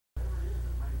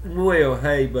Well,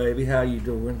 hey baby, how you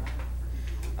doing?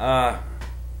 Uh,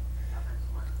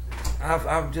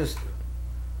 I've just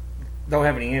don't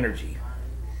have any energy.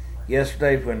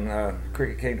 Yesterday when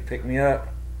Cricket came to pick me up,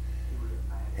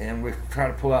 and we tried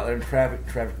to pull out there in traffic.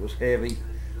 Traffic was heavy.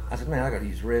 I said, man, I got to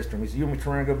use the restroom. He said, you want me to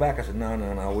turn and go back? I said,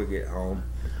 no, we'll get home.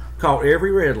 Caught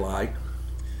every red light,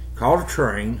 called a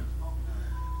train,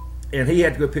 and he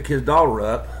had to go pick his daughter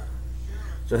up.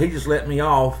 So he just let me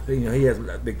off. You know, he has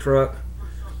that big truck.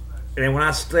 And when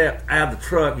I stepped out of the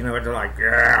truck, you know, they're like,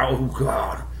 oh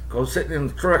God. Because sitting in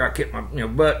the truck, I kept my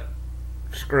butt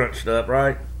scrunched up,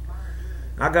 right?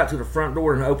 I got to the front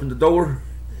door and opened the door,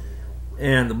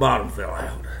 and the bottom fell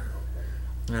out.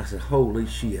 And I said, holy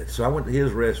shit. So I went to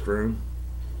his restroom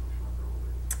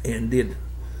and did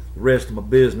the rest of my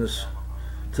business,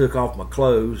 took off my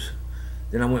clothes.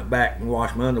 Then I went back and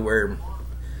washed my underwear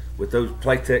with those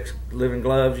Playtex living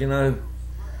gloves, you know.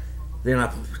 Then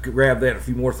I grabbed that and a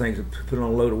few more things and put on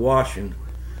a load of washing.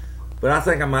 But I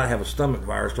think I might have a stomach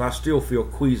virus, so I still feel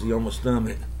queasy on my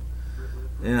stomach.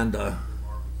 And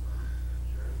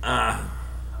I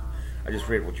just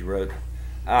read what you wrote.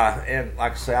 And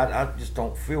like I say, I just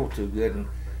don't feel too good. And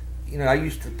you know, I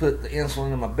used to put the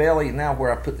insulin in my belly, and now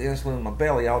where I put the insulin in my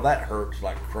belly, all that hurts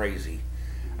like crazy.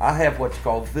 I have what's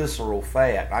called visceral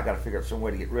fat. I got to figure out some way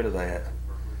to get rid of that.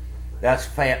 That's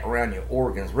fat around your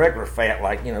organs. Regular fat,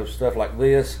 like, you know, stuff like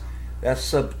this, that's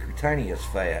subcutaneous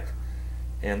fat.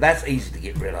 And that's easy to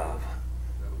get rid of.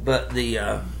 But the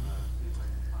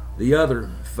other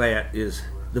fat is,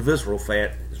 the visceral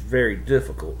fat, is very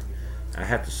difficult. I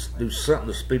have to do something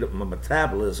to speed up my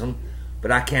metabolism,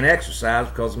 but I can't exercise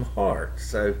because of my heart.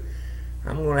 So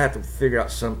I'm going to have to figure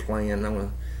out some plan. I'm going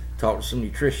to talk to some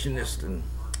nutritionists and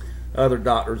other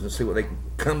doctors and see what they can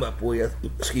come up with.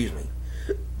 Excuse me.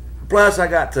 Plus, I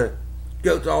got to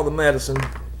go to all the medicine,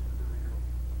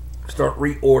 start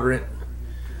reordering.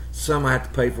 Some I have to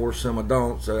pay for, some I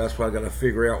don't. So that's why I got to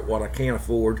figure out what I can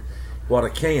afford, what I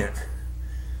can't.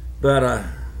 But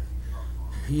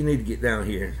you need to get down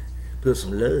here and put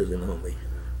some love in on me.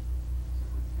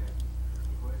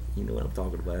 You know what I'm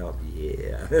talking about?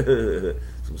 Yeah,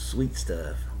 some sweet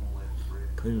stuff.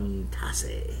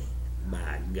 Puntassi,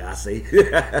 by gossy.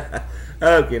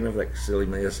 Okay, enough of that silly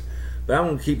mess. But I'm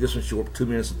going to keep this one short, 2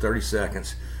 minutes and 30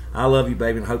 seconds. I love you,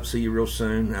 baby, and hope to see you real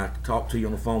soon. I'll talk to you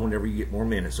on the phone whenever you get more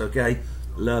minutes, okay?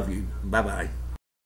 Love you. Bye-bye.